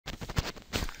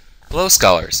Hello,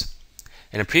 scholars.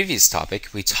 In a previous topic,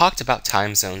 we talked about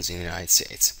time zones in the United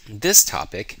States. This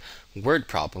topic, word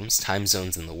problems, time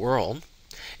zones in the world,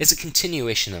 is a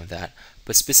continuation of that,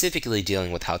 but specifically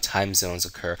dealing with how time zones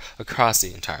occur across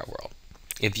the entire world.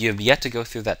 If you have yet to go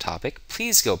through that topic,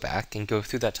 please go back and go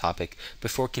through that topic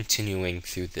before continuing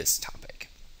through this topic.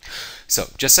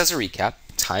 So, just as a recap,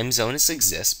 time zones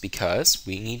exist because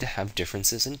we need to have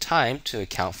differences in time to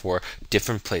account for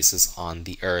different places on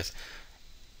the Earth.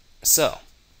 So,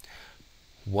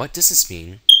 what does this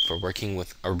mean for working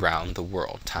with around the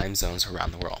world, time zones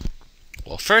around the world?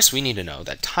 Well, first we need to know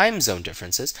that time zone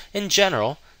differences in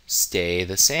general stay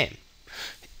the same.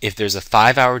 If there's a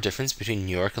 5-hour difference between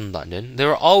New York and London, there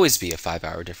will always be a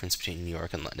 5-hour difference between New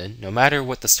York and London, no matter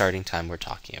what the starting time we're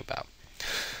talking about.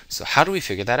 So how do we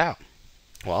figure that out?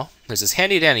 Well, there's this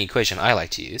handy-dandy equation I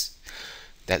like to use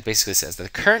that basically says that the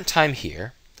current time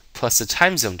here plus the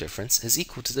time zone difference is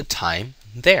equal to the time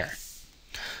there.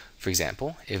 For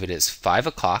example, if it is 5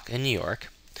 o'clock in New York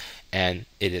and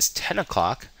it is 10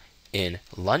 o'clock in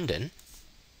London,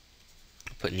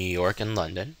 put New York and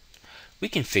London, we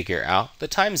can figure out the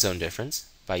time zone difference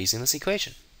by using this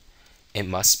equation. It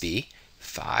must be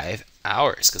 5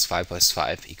 hours because 5 plus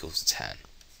 5 equals 10.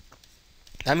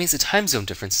 That means the time zone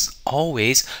difference is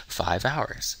always 5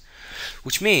 hours,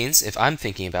 which means if I'm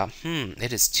thinking about,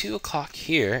 it is 2 o'clock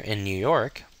here in New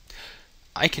York,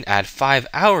 I can add 5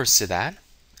 hours to that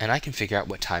and I can figure out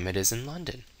what time it is in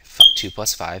London. 2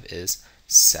 plus 5 is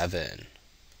 7.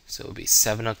 So it would be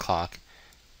 7 o'clock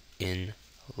in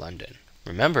London.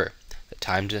 Remember, the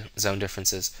time zone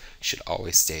differences should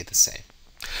always stay the same.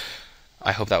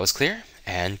 I hope that was clear,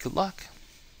 and good luck.